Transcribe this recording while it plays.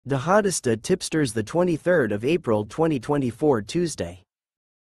Dehadistatipsters, the 23rd of April 2024, Tuesday.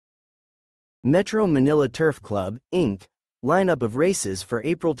 Metro Manila Turf Club, Inc. Lineup of races for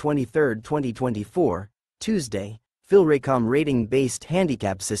April 23, 2024, Tuesday. Philracom rating-based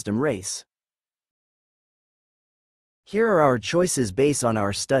handicap system race. Here are our choices based on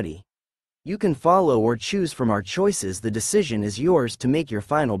our study. You can follow or choose from our choices. The decision is yours to make your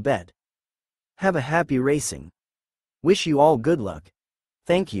final bet. Have a happy racing. Wish you all good luck.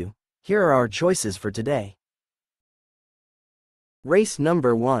 Thank you. Here are our choices for today. Race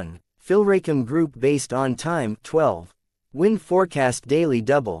number 1. Philracom Group based on time 12. Win forecast daily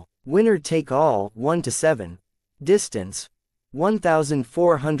double. Winner take all 1 to 7. Distance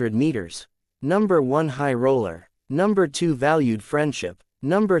 1,400 meters. Number 1 High Roller. Number 2 Valued Friendship.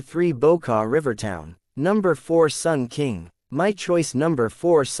 Number 3 Boca Rivertown. Number 4 Sun King. My choice number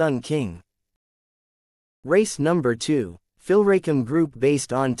 4 Sun King. Race number 2. Philracom Group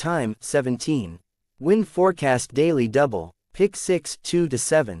based on time 17. Win forecast daily double. Pick 6 2 to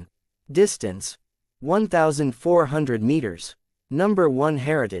 7. Distance 1,400 meters. Number 1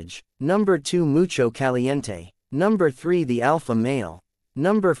 Heritage. Number 2 Mucho Caliente. Number 3 The Alpha Male.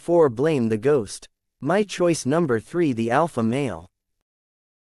 Number 4 Blame the Ghost. My choice number 3 The Alpha Male.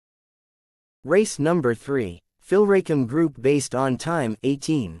 Race number 3. Philracom Group based on time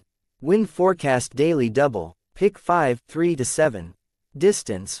 18. Win forecast daily double. Pick 5 3 to 7.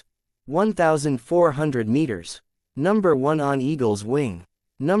 Distance 1,400 meters. Number 1 On Eagle's Wing.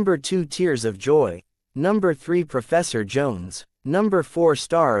 Number 2 Tears of Joy. Number 3 Professor Jones. Number 4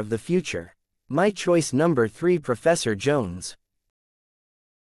 Star of the Future. My choice number 3 Professor Jones.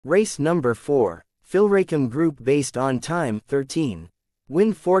 Race number 4. Philracom Group based on time 13.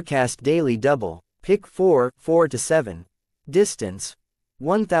 Win forecast daily double. Pick 4 4 to 7. Distance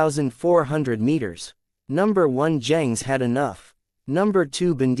 1,400 meters. Number 1 Jang's Had Enough. Number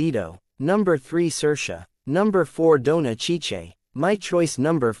 2 Bandito. Number 3 Sersha. Number 4 Dona Chiche. My choice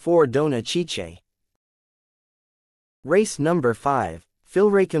number 4 Dona Chiche. Race number 5.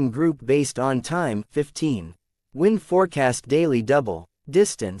 Philracom Group based on time 15. Win forecast daily double.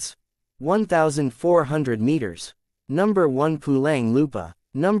 Distance 1,400 meters. Number 1 Pulang Lupa.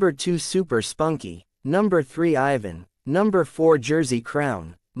 Number 2 Super Spunky. Number 3 Ivan. Number 4 Jersey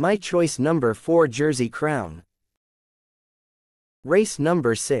Crown. My choice number 4 Jersey Crown. Race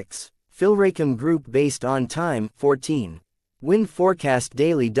number 6. Philracom Group based on time 14. Win forecast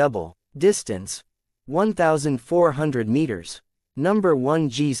daily double. Distance 1,400 meters. Number 1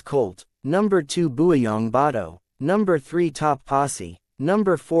 G's Colt. Number 2 Buyong Bato. Number 3 Top Posse.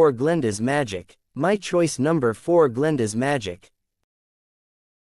 Number 4 Glenda's Magic. My choice number 4 Glenda's Magic.